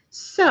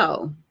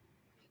So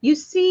you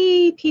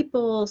see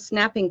people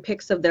snapping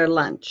pics of their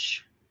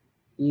lunch.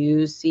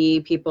 You see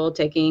people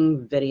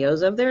taking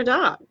videos of their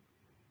dog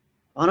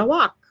on a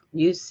walk.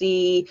 You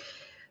see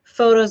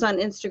photos on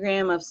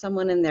Instagram of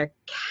someone and their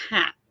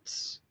cat.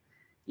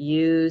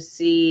 You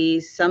see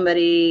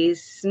somebody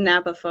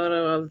snap a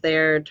photo of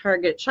their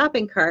Target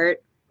shopping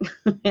cart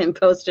and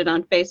post it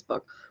on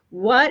Facebook.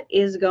 What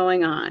is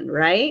going on,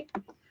 right?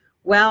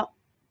 Well,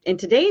 in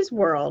today's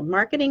world,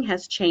 marketing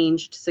has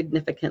changed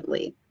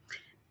significantly,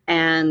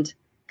 and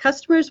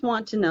customers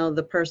want to know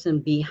the person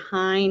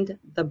behind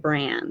the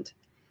brand,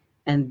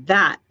 and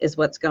that is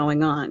what's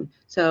going on.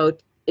 So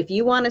if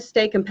you want to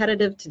stay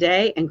competitive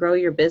today and grow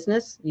your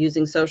business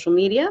using social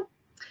media,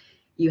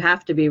 you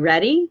have to be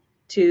ready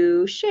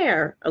to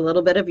share a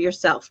little bit of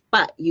yourself,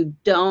 but you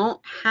don't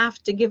have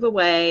to give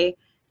away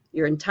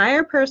your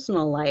entire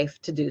personal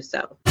life to do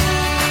so.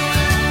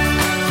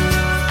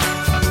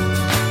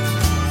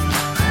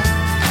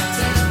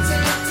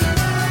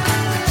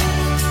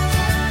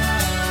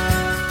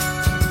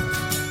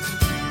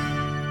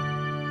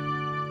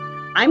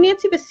 I'm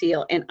Nancy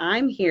Basile, and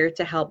I'm here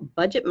to help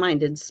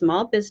budget-minded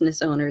small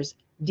business owners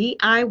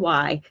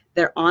DIY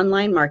their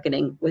online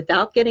marketing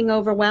without getting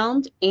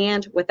overwhelmed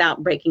and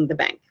without breaking the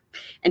bank.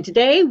 And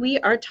today we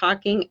are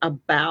talking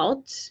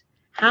about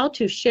how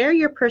to share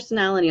your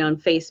personality on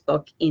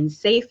Facebook in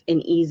safe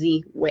and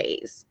easy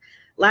ways.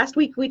 Last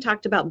week we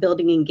talked about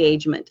building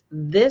engagement.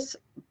 This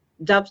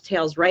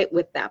dovetails right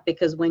with that,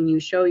 because when you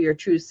show your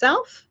true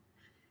self,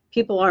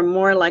 people are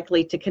more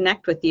likely to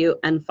connect with you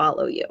and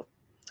follow you.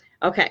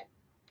 Okay.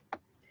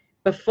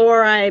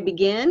 Before I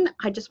begin,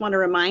 I just want to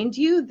remind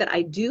you that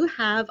I do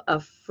have a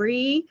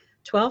free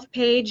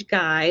 12-page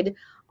guide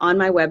on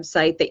my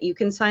website that you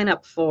can sign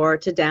up for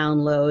to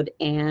download,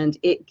 and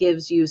it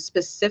gives you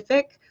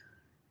specific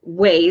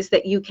ways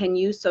that you can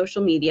use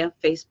social media,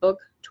 Facebook,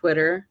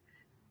 Twitter,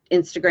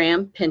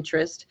 Instagram,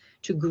 Pinterest,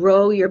 to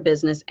grow your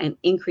business and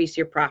increase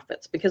your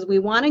profits, because we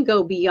want to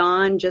go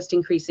beyond just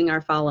increasing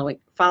our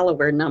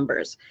follower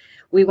numbers.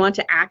 We want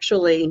to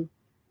actually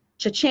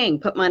cha-ching,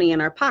 put money in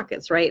our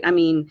pockets, right? I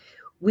mean,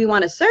 we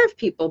want to serve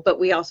people, but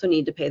we also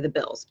need to pay the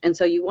bills. And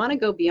so you want to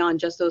go beyond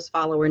just those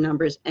follower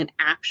numbers and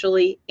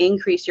actually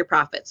increase your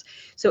profits.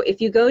 So if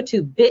you go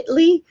to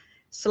bit.ly/your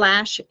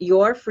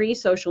free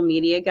social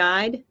media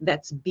guide,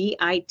 that's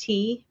bit.ly/your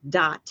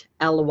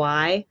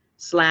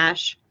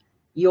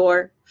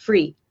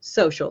free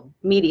social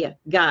media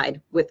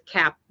guide with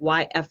cap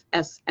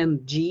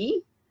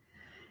YFSMG,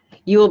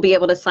 you will be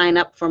able to sign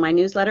up for my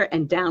newsletter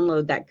and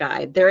download that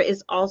guide. There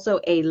is also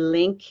a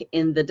link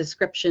in the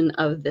description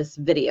of this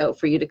video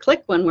for you to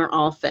click when we're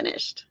all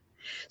finished.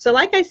 So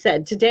like I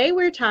said, today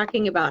we're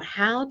talking about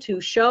how to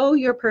show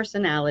your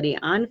personality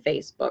on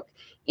Facebook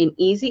in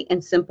easy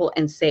and simple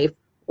and safe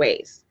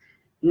ways.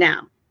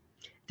 Now,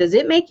 does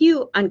it make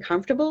you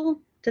uncomfortable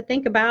to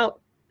think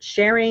about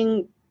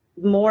sharing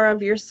more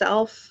of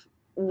yourself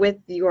with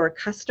your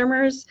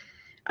customers?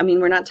 I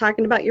mean, we're not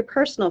talking about your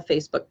personal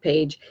Facebook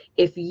page.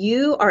 If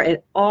you are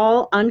at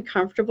all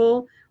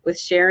uncomfortable with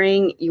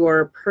sharing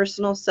your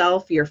personal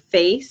self, your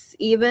face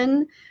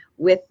even,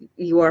 with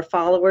your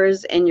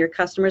followers and your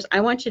customers,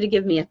 I want you to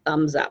give me a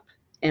thumbs up.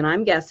 And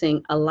I'm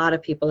guessing a lot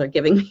of people are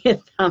giving me a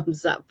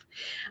thumbs up.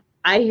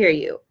 I hear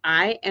you.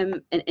 I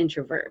am an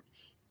introvert,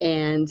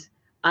 and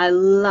I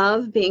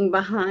love being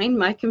behind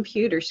my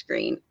computer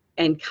screen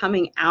and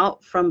coming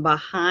out from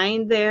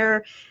behind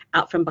there,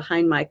 out from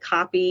behind my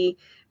copy,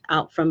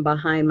 out from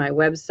behind my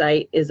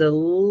website is a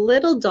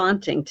little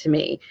daunting to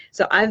me.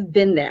 So I've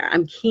been there.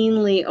 I'm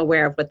keenly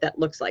aware of what that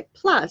looks like.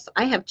 Plus,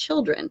 I have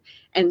children.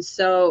 And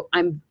so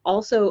I'm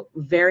also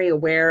very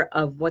aware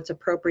of what's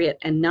appropriate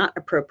and not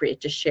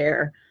appropriate to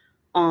share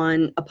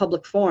on a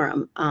public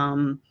forum.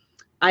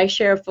 I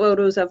share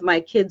photos of my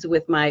kids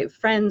with my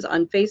friends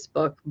on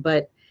Facebook,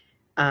 but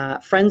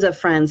friends of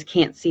friends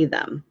can't see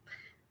them.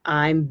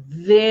 I'm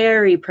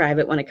very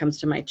private when it comes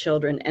to my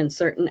children and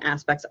certain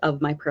aspects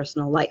of my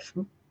personal life.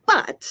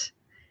 But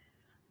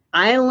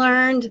I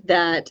learned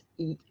that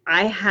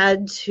I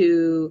had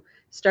to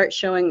start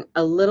showing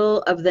a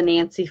little of the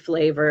Nancy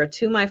flavor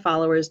to my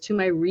followers, to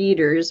my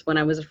readers when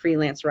I was a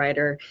freelance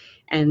writer,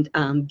 and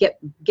get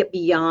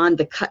beyond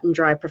the cut and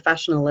dry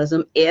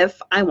professionalism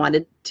if I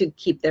wanted to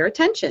keep their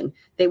attention.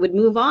 They would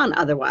move on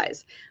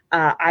otherwise.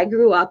 I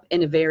grew up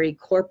in a very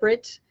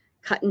corporate,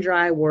 cut and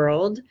dry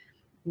world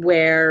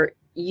where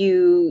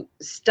you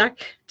stuck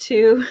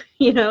to,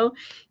 you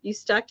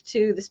stuck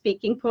to the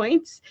speaking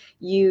points.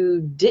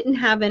 You didn't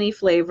have any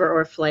flavor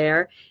or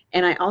flair.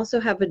 And I also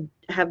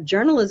have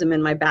journalism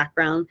in my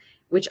background,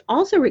 which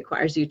also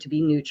requires you to be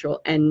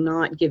neutral and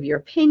not give your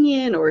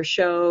opinion or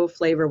show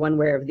flavor one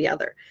way or the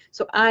other.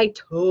 So I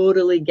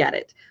totally get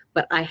it.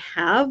 But I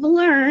have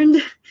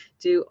learned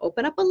to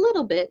open up a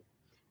little bit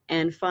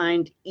and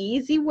find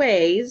easy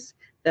ways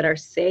that are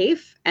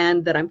safe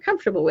and that I'm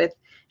comfortable with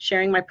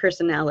sharing my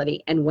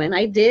personality. And when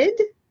I did,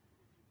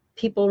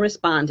 people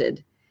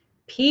responded.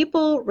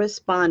 People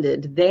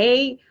responded.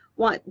 They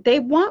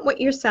want what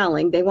you're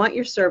selling. They want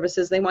your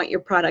services. They want your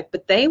product,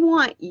 but they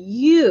want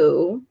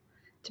you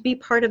to be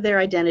part of their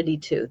identity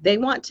too. They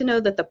want to know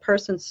that the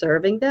person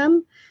serving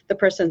them, the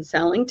person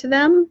selling to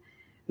them,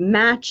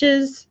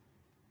 matches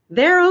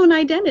their own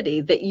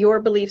identity, that your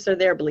beliefs are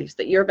their beliefs,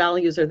 that your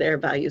values are their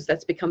values.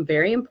 That's become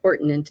very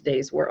important in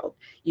today's world.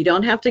 You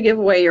don't have to give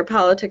away your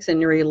politics and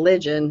your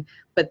religion,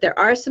 but there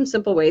are some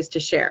simple ways to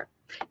share.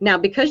 Now,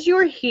 because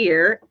you're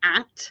here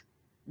at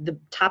the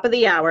top of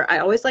the hour, I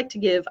always like to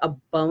give a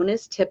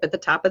bonus tip at the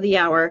top of the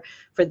hour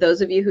for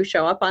those of you who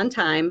show up on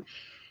time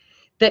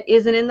that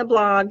isn't in the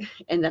blog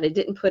and that I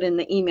didn't put in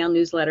the email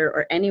newsletter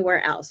or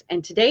anywhere else.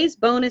 And today's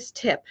bonus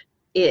tip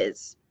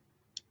is,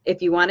 if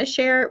you want to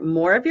share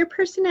more of your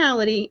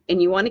personality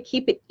and you want to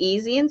keep it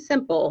easy and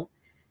simple,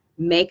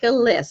 make a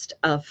list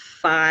of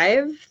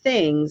 5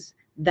 things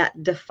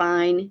that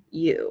define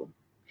you.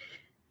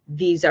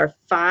 These are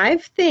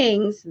 5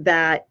 things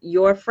that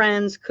your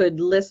friends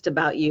could list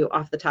about you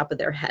off the top of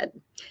their head.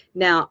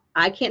 Now,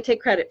 I can't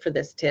take credit for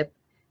this tip.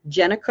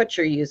 Jenna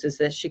Kutcher uses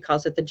this. She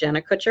calls it the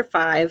Jenna Kutcher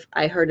 5.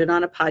 I heard it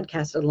on a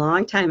podcast a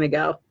long time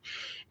ago.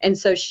 And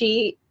so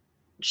she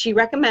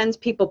recommends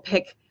people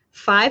pick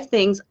 5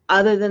 things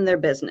other than their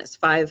business,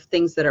 5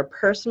 things that are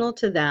personal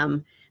to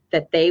them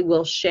that they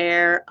will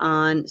share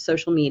on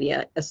social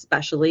media,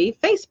 especially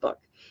Facebook.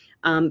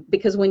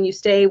 Because when you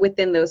stay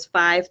within those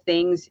 5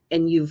 things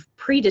and you've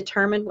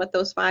predetermined what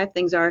those 5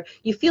 things are,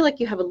 you feel like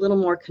you have a little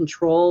more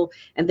control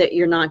and that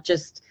you're not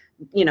just,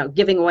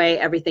 giving away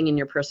everything in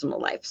your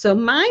personal life. So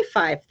my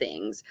 5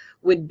 things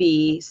would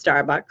be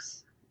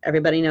Starbucks.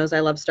 Everybody knows I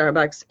love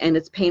Starbucks, and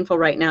it's painful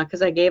right now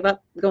because I gave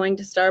up going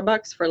to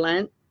Starbucks for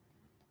Lent.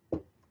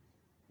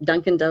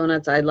 Dunkin'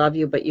 Donuts, I love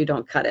you, but you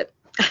don't cut it.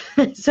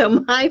 So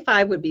my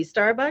 5 would be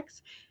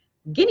Starbucks,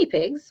 guinea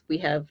pigs. We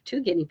have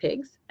 2 guinea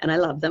pigs, and I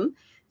love them.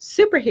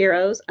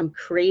 Superheroes. I'm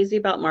crazy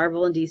about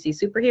Marvel and DC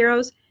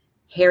superheroes.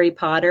 Harry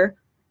Potter.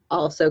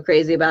 Also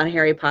crazy about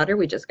Harry Potter.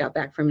 We just got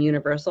back from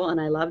Universal, and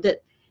I loved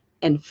it.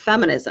 And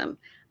feminism.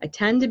 I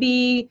tend to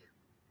be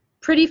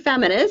pretty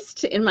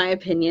feminist in my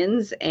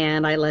opinions,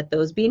 and I let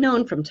those be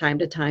known from time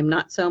to time.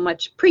 Not so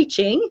much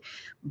preaching,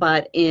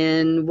 but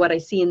in what I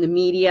see in the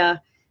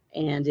media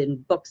and in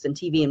books and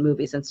TV and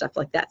movies and stuff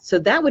like that. So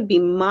that would be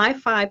my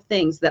 5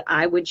 things that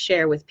I would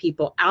share with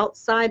people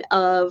outside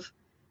of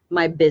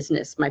my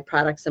business, my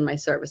products and my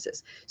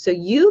services. So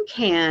you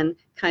can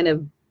kind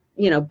of,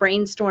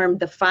 brainstorm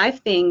the 5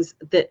 things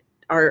that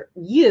are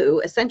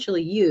you,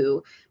 essentially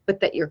you, but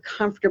that you're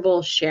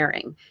comfortable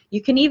sharing.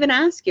 You can even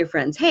ask your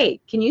friends,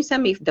 hey, can you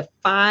send me the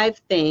 5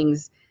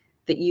 things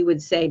that you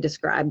would say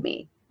describe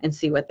me, and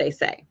see what they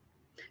say.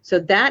 So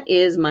that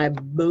is my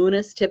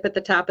bonus tip at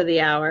the top of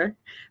the hour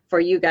for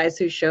you guys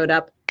who showed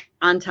up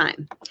on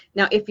time.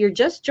 Now, if you're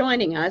just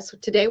joining us,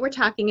 today we're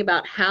talking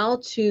about how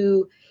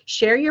to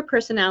share your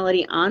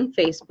personality on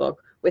Facebook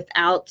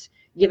without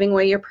giving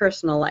away your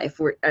personal life,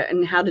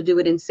 and how to do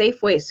it in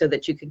safe ways so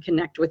that you can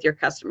connect with your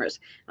customers.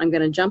 I'm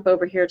going to jump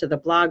over here to the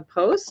blog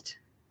post.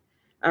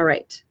 All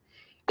right.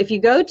 If you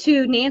go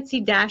to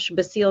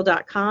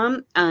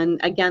nancy-basile.com, and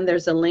again,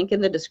 there's a link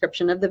in the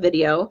description of the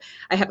video,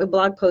 I have a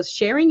blog post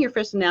sharing your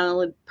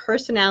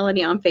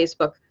personality on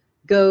Facebook.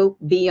 Go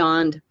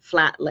beyond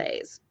flat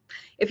lays.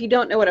 If you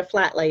don't know what a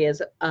flat lay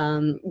is,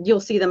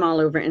 you'll see them all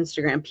over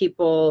Instagram.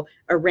 People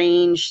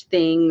arrange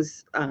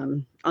things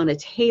on a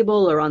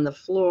table or on the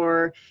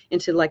floor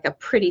into like a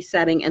pretty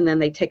setting, and then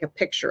they take a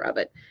picture of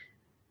it.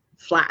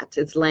 Flat,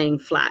 it's laying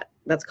flat.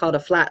 That's called a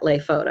flat lay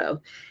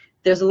photo.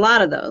 There's a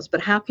lot of those,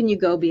 but how can you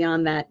go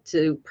beyond that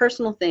to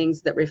personal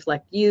things that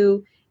reflect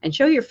you and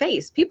show your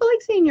face? People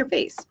like seeing your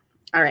face.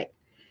 All right.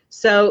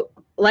 So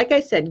like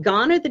I said,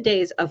 gone are the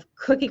days of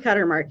cookie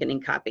cutter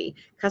marketing copy.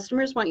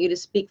 Customers want you to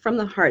speak from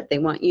the heart. They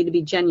want you to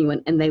be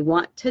genuine, and they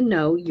want to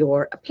know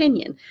your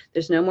opinion.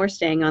 There's no more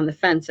staying on the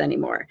fence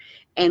anymore.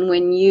 And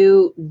when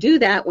you do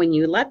that, when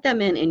you let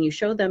them in and you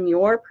show them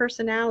your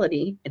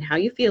personality and how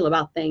you feel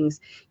about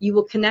things, you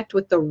will connect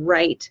with the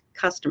right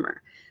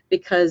customer.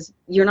 Because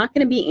you're not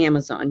going to be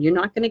Amazon. You're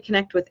not going to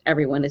connect with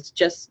everyone. It's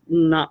just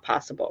not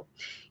possible.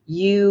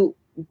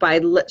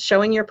 By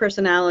showing your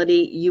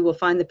personality, you will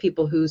find the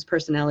people whose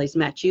personalities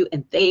match you,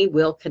 and they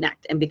will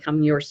connect and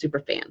become your super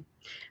fan.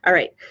 All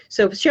right.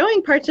 So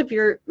showing parts of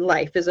your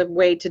life is a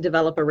way to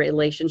develop a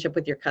relationship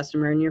with your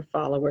customer and your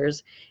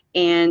followers.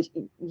 And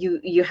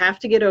you have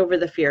to get over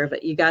the fear of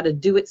it. You got to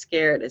do it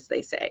scared, as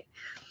they say.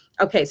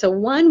 Okay. So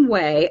one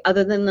way,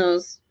 other than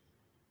those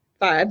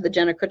 5, the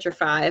Jenna Kutcher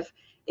 5,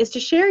 is to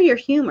share your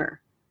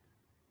humor.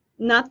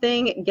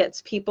 Nothing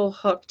gets people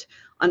hooked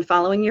on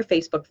following your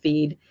Facebook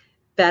feed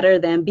better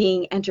than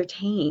being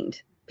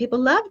entertained. People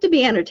love to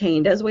be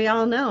entertained, as we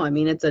all know. I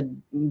mean, it's a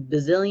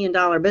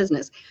bazillion-dollar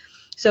business.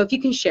 So if you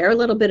can share a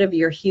little bit of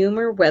your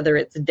humor, whether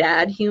it's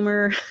dad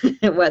humor,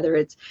 whether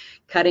it's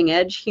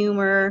cutting-edge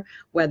humor,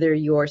 whether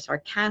you're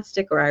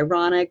sarcastic or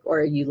ironic,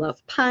 or you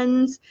love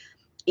puns,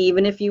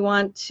 even if you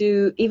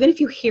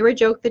hear a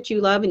joke that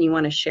you love and you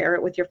want to share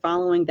it with your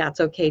following,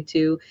 that's okay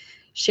too.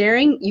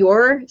 Sharing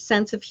your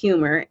sense of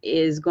humor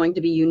is going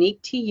to be unique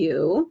to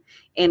you,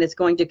 and it's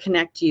going to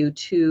connect you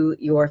to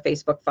your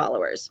Facebook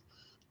followers.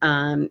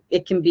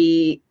 It can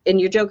be, and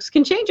your jokes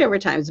can change over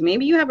time. So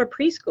maybe you have a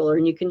preschooler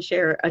and you can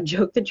share a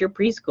joke that your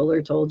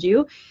preschooler told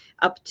you,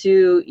 up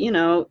to, you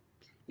know,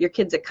 your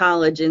kids at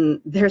college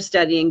and they're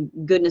studying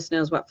goodness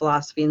knows what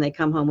philosophy and they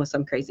come home with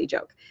some crazy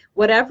joke.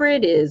 Whatever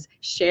it is,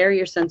 share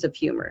your sense of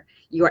humor,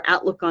 your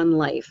outlook on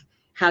life,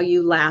 how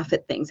you laugh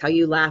at things, how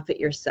you laugh at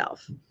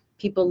yourself.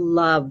 People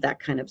love that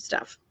kind of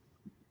stuff.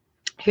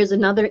 Here's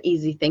another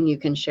easy thing you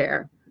can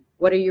share.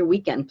 What are your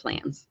weekend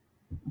plans?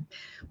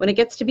 When it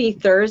gets to be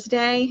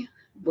Thursday,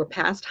 we're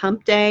past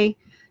hump day,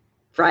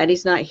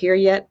 Friday's not here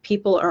yet,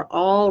 people are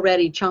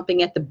already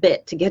chomping at the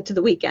bit to get to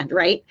the weekend,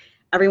 right?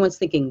 Everyone's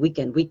thinking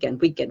weekend, weekend,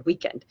 weekend,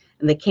 weekend,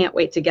 and they can't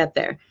wait to get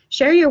there.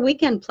 Share your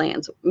weekend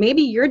plans.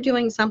 Maybe you're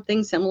doing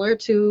something similar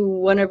to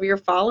one of your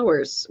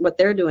followers, what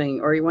they're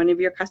doing, or one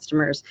of your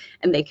customers,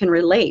 and they can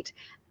relate.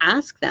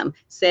 Ask them,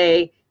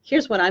 say,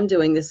 here's what I'm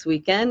doing this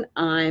weekend.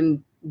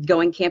 I'm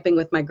going camping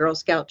with my Girl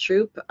Scout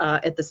troop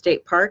at the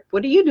state park.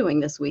 What are you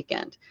doing this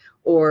weekend?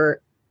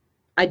 Or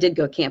I did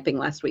go camping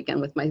last weekend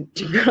with my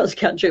Girl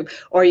Scout troop.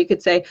 Or you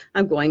could say,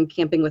 I'm going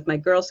camping with my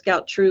Girl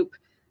Scout troop.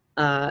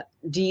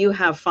 Do you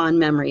have fond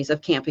memories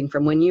of camping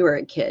from when you were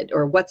a kid?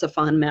 Or what's a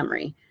fond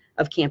memory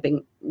of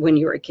camping when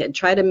you were a kid?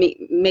 Try to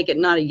make it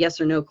not a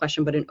yes or no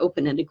question, but an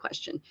open-ended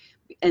question.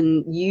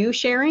 And you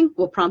sharing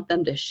will prompt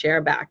them to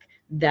share back.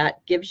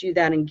 That gives you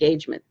that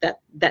engagement, that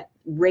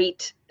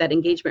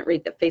engagement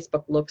rate that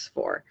Facebook looks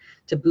for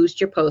to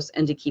boost your posts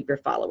and to keep your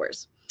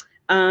followers.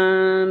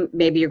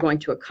 Maybe you're going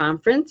to a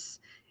conference.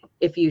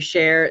 If you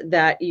share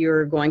that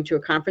you're going to a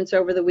conference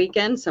over the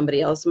weekend,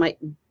 somebody else might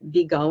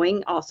be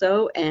going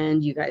also,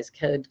 and you guys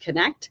could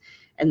connect,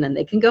 and then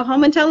they can go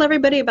home and tell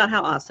everybody about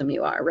how awesome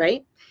you are,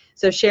 right?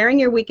 So sharing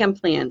your weekend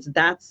plans,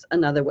 that's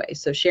another way.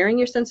 So sharing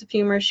your sense of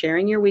humor,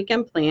 sharing your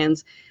weekend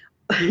plans.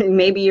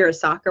 Maybe you're a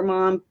soccer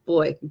mom.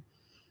 Boy,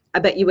 I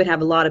bet you would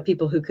have a lot of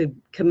people who could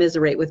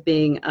commiserate with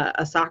being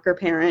a soccer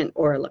parent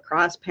or a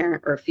lacrosse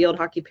parent or a field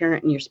hockey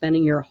parent, and you're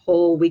spending your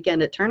whole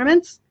weekend at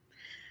tournaments.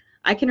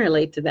 I can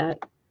relate to that.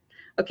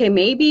 Okay,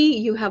 maybe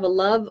you have a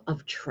love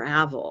of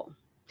travel.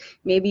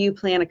 Maybe you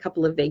plan a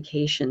couple of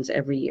vacations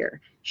every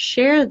year.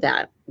 Share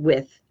that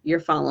with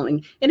your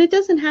following. And it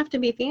doesn't have to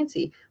be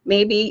fancy.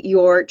 Maybe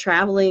you're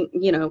traveling,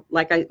 you know,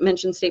 like I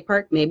mentioned state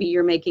park, maybe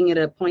you're making it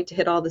a point to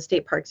hit all the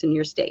state parks in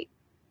your state.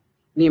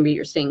 Maybe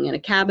you're staying in a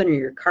cabin or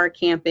you're car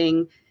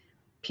camping.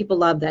 People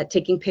love that,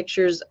 taking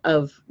pictures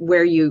of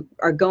where you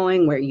are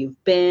going, where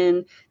you've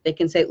been. They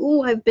can say,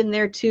 oh, I've been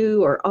there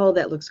too, or oh,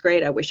 that looks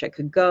great, I wish I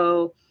could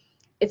go.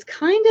 It's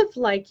kind of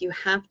like you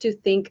have to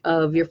think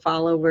of your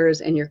followers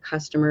and your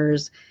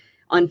customers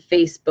on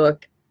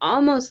Facebook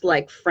almost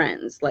like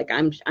friends. Like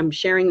I'm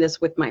sharing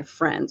this with my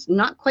friends,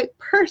 not quite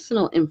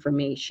personal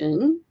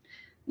information,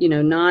 you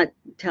know, not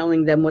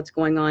telling them what's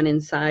going on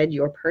inside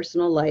your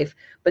personal life,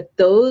 but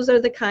those are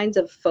the kinds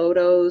of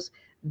photos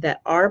that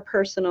are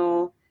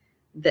personal,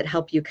 that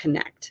help you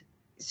connect.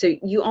 So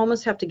you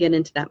almost have to get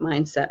into that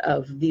mindset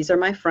of, these are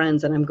my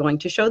friends and I'm going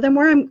to show them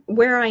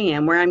where I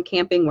am, where I'm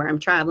camping, where I'm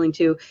traveling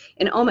to.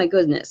 And oh my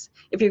goodness,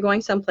 if you're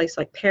going someplace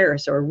like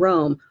Paris or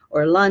Rome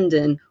or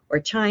London or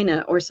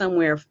China or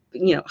somewhere,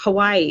 you know,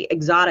 Hawaii,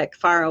 exotic,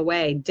 far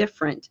away,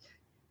 different,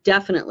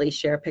 definitely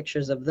share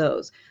pictures of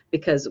those,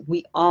 because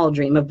we all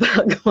dream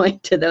about going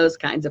to those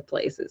kinds of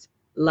places.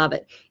 Love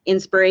it.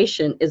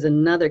 Inspiration is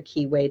another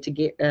key way to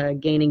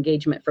gain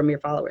engagement from your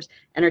followers.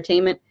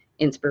 Entertainment,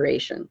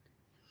 inspiration.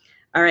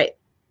 All right.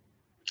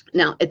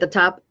 Now, at the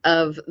top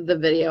of the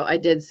video, I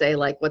did say,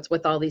 like, what's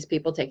with all these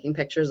people taking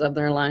pictures of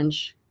their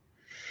lunch?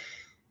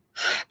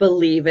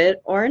 Believe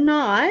it or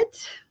not,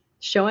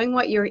 showing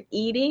what you're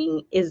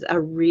eating is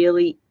a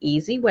really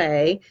easy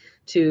way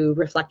to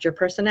reflect your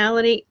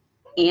personality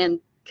and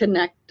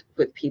connect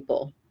with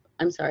people.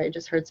 I'm sorry, I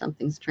just heard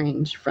something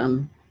strange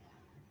from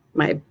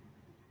my,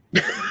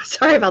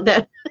 sorry about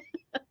that.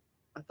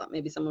 I thought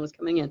maybe someone was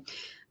coming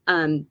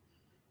in.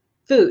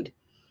 Food.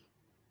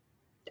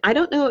 I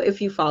don't know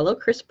if you follow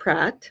Chris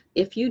Pratt.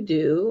 If you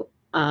do,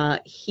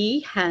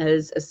 he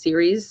has a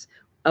series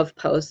of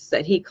posts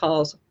that he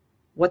calls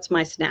What's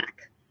My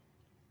Snack?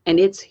 And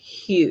it's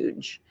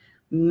huge.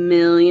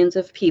 Millions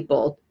of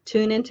people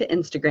tune into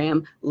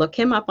Instagram, look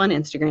him up on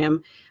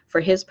Instagram for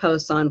his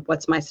posts on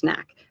What's My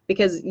Snack?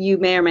 Because you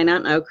may or may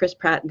not know, Chris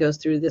Pratt goes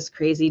through this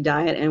crazy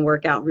diet and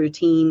workout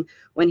routine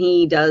when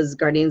he does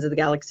Guardians of the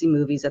Galaxy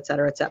movies, et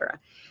cetera, et cetera.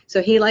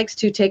 So he likes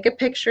to take a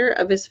picture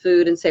of his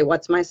food and say,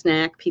 what's my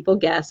snack? People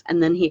guess,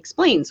 and then he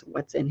explains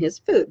what's in his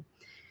food.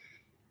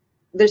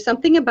 There's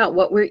something about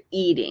what we're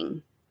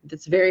eating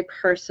that's very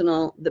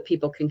personal that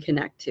people can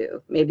connect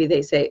to. Maybe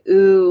they say,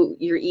 ooh,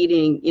 you're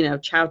eating, you know,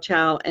 chow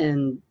chow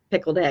and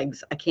pickled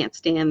eggs. I can't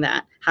stand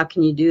that. How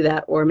can you do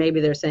that? Or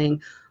maybe they're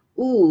saying,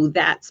 ooh,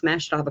 that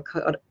smashed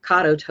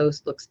avocado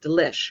toast looks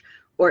delish.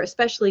 Or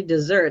especially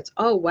desserts.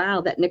 Oh, wow,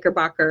 that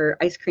Knickerbocker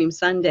ice cream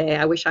sundae.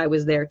 I wish I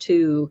was there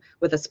too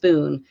with a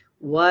spoon.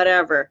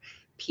 Whatever.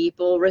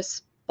 People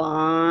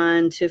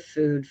respond to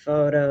food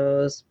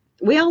photos.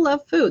 We all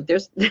love food.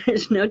 There's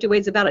no two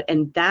ways about it.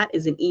 And that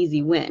is an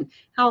easy win.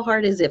 How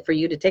hard is it for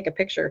you to take a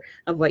picture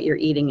of what you're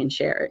eating and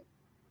share it?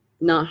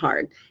 not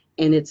hard,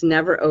 and it's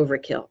never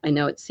overkill. I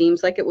know it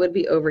seems like it would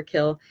be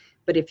overkill,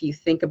 but if you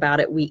think about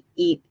it, we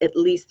eat at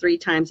least 3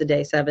 times a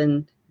day,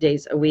 7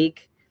 days a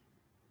week.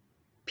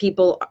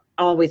 People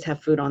always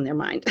have food on their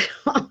mind.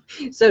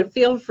 So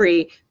feel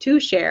free to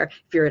share.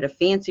 If you're at a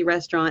fancy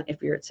restaurant,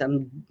 if you're at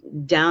some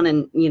down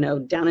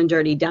and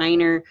dirty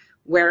diner,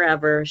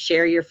 wherever,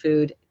 share your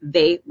food.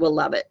 They will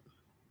love it.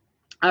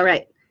 All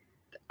right,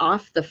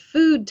 off the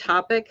food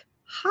topic,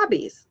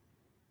 hobbies.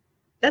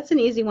 That's an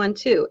easy one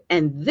too.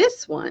 And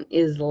this one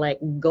is like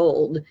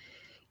gold.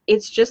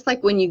 It's just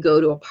like when you go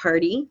to a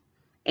party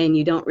and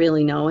you don't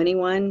really know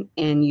anyone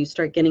and you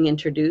start getting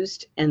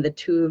introduced and the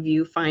two of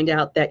you find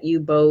out that you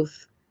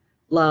both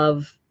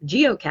love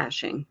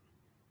geocaching.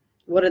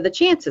 What are the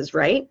chances,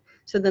 right?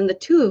 So then the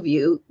two of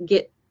you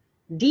get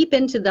deep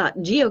into that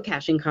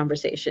geocaching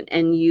conversation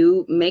and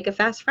you make a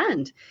fast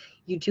friend.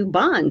 You two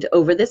bond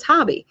over this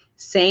hobby.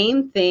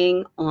 Same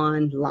thing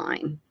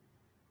online.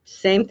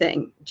 Same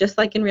thing, just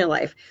like in real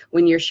life.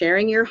 When you're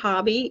sharing your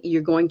hobby,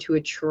 you're going to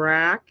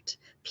attract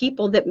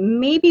people that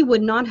maybe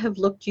would not have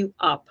looked you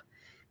up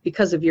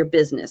because of your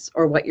business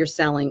or what you're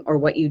selling or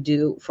what you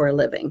do for a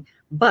living.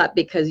 But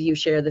because you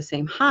share the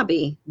same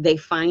hobby, they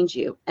find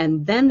you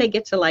and then they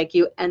get to like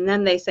you. And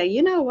then they say,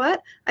 you know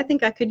what? I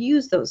think I could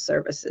use those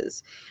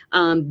services.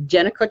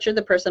 Jenna Kutcher,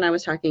 the person I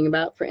was talking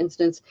about, for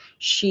instance,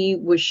 she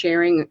was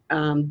sharing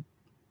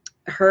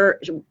her,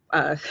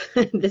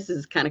 this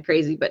is kind of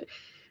crazy, but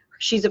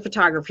she's a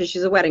photographer.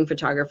 She's a wedding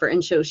photographer.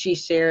 And so she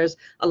shares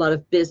a lot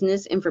of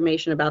business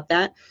information about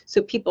that.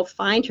 So people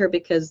find her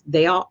because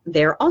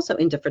they're also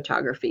into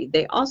photography.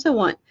 They also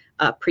want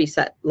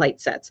preset light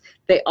sets.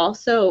 They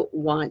also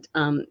want,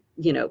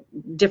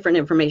 different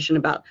information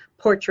about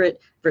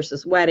portrait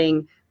versus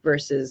wedding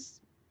versus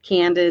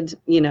candid,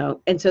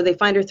 and so they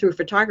find her through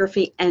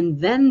photography,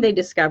 and then they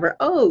discover,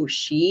 oh,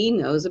 she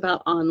knows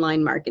about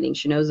online marketing.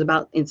 She knows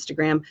about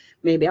Instagram.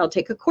 Maybe I'll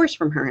take a course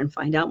from her and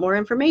find out more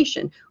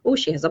information. Oh,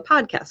 she has a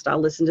podcast. I'll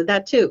listen to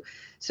that too.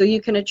 So you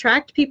can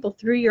attract people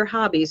through your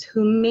hobbies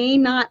who may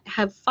not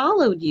have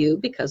followed you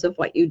because of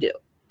what you do.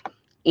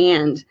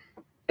 And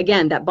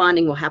again, that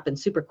bonding will happen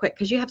super quick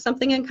because you have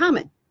something in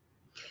common.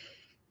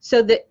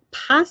 So the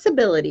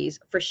possibilities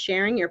for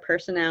sharing your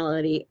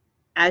personality,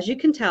 as you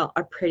can tell,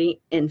 are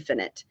pretty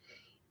infinite.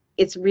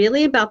 It's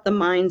really about the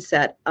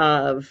mindset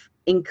of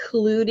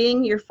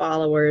including your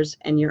followers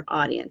and your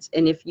audience.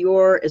 And if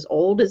you're as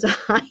old as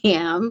I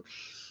am,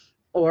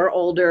 or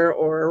older,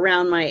 or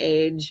around my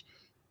age,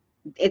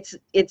 it's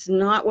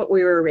not what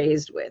we were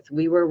raised with.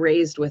 We were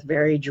raised with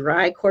very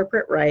dry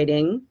corporate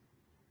writing.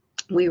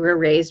 We were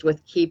raised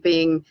with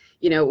keeping,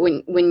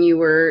 when you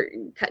were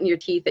cutting your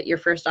teeth at your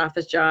first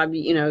office job,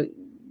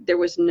 there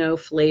was no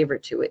flavor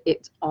to it.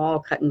 It's all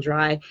cut and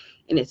dry,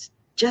 and it's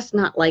just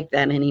not like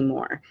that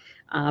anymore.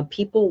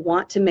 People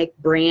want to make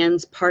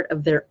brands part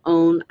of their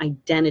own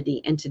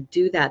identity, and to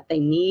do that, they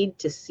need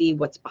to see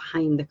what's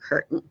behind the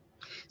curtain.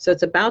 So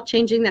it's about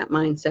changing that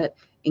mindset,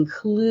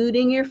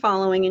 including your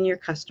following and your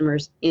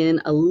customers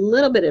in a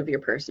little bit of your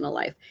personal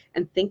life,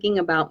 and thinking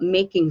about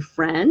making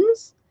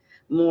friends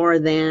more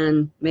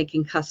than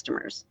making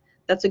customers.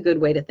 That's a good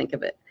way to think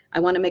of it. I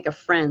want to make a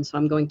friend, so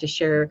I'm going to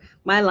share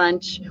my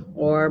lunch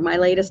or my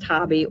latest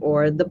hobby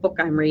or the book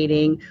I'm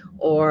reading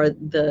or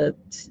the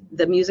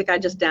music I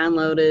just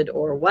downloaded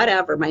or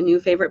whatever, my new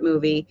favorite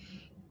movie,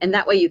 and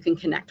that way you can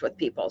connect with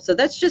people. So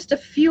that's just a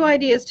few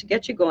ideas to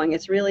get you going.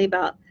 It's really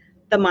about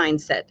the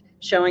mindset,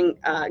 showing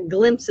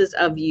glimpses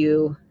of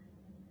you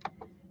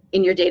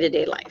in your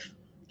day-to-day life.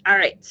 All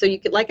right, so you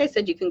could, like I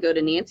said, you can go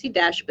to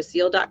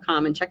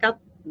nancy-basile.com and check out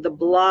the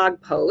blog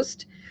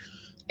post.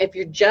 If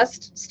you're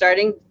just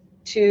starting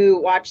to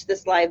watch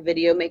this live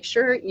video, make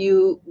sure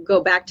you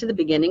go back to the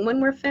beginning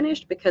when we're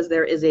finished, because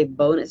there is a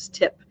bonus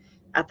tip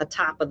at the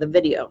top of the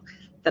video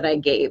that I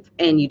gave,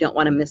 and you don't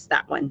want to miss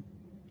that one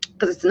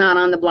because it's not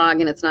on the blog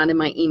and it's not in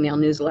my email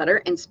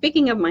newsletter. And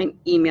speaking of my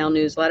email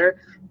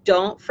newsletter,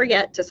 don't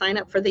forget to sign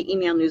up for the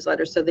email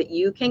newsletter so that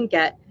you can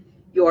get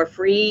your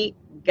free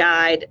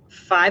guide,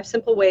 5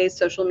 simple ways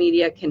social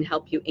media can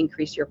help you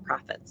increase your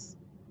profits.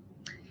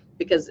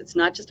 Because it's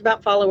not just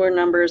about follower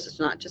numbers, it's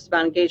not just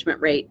about engagement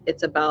rate,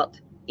 it's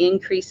about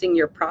increasing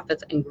your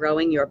profits and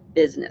growing your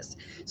business.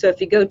 So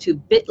if you go to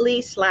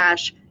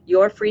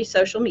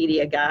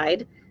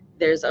bit.ly/yourfreesocialmediaguide,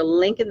 there's a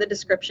link in the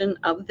description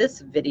of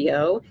this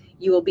video.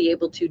 You will be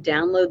able to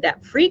download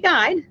that free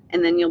guide,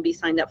 and then you'll be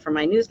signed up for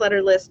my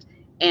newsletter list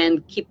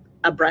and keep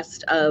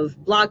abreast of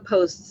blog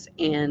posts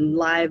and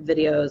live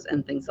videos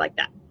and things like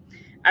that.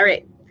 All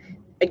right.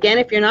 Again,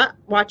 if you're not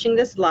watching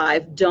this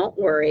live, don't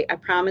worry. I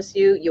promise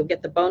you, you'll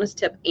get the bonus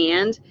tip,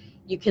 and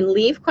you can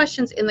leave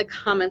questions in the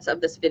comments of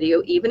this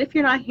video, even if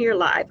you're not here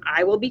live.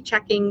 I will be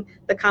checking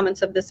the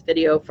comments of this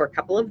video for a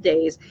couple of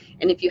days,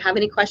 and if you have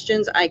any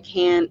questions, I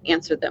can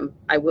answer them.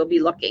 I will be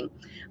looking.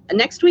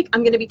 Next week,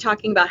 I'm going to be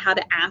talking about how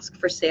to ask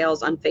for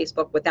sales on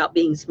Facebook without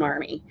being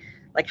smarmy.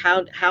 Like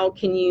how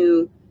can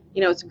you,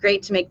 it's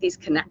great to make these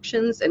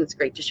connections, and it's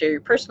great to share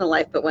your personal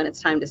life, but when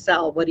it's time to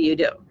sell, what do you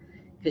do?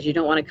 Because you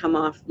don't want to come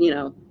off,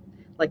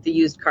 like the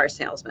used car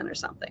salesman or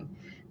something.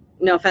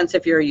 No offense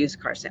if you're a used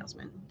car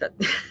salesman.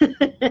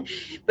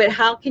 But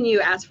how can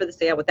you ask for the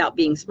sale without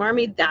being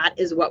smarmy? That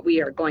is what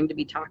we are going to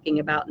be talking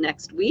about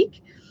next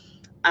week.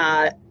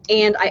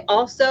 And I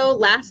also,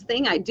 last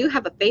thing, I do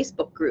have a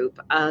Facebook group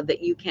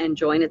that you can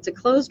join. It's a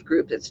closed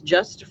group. It's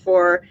just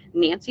for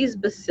Nancy's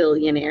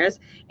Bazillionaires,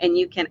 and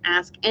you can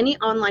ask any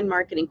online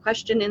marketing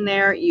question in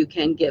there. You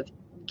can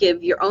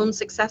give your own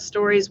success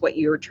stories, what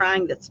you're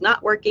trying that's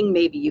not working.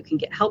 Maybe you can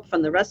get help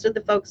from the rest of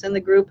the folks in the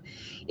group.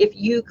 If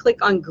you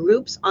click on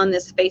groups on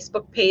this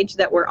Facebook page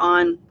that we're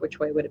on, which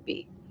way would it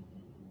be?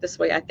 This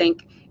way, I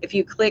think. If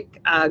you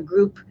click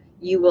group,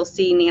 you will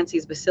see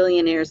Nancy's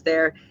Bazillionaires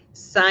there.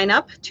 Sign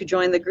up to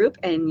join the group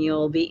and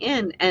you'll be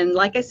in. And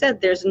like I said,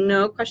 there's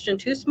no question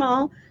too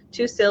small,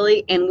 too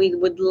silly, and we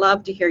would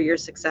love to hear your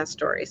success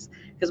stories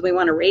because we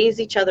want to raise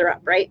each other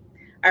up, right?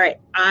 All right,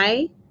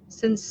 I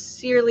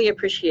sincerely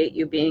appreciate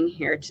you being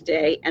here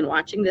today and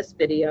watching this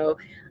video.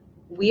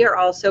 We are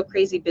all so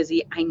crazy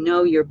busy. I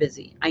know you're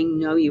busy. I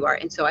know you are.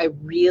 And so I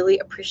really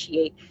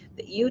appreciate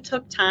that you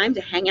took time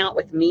to hang out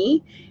with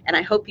me. And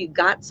I hope you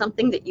got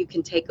something that you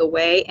can take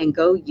away and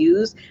go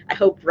use. I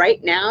hope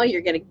right now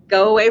you're going to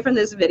go away from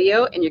this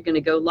video and you're going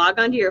to go log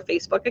onto your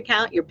Facebook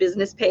account, your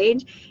business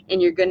page,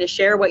 and you're going to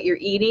share what you're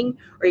eating,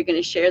 or you're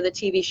going to share the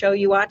TV show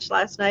you watched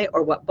last night,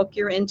 or what book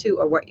you're into,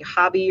 or what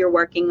hobby you're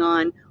working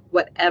on,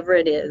 whatever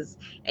it is,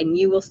 and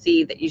you will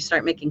see that you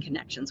start making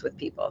connections with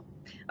people.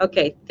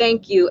 Okay,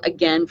 thank you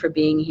again for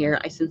being here.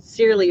 I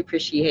sincerely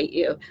appreciate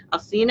you. I'll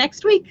see you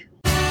next week.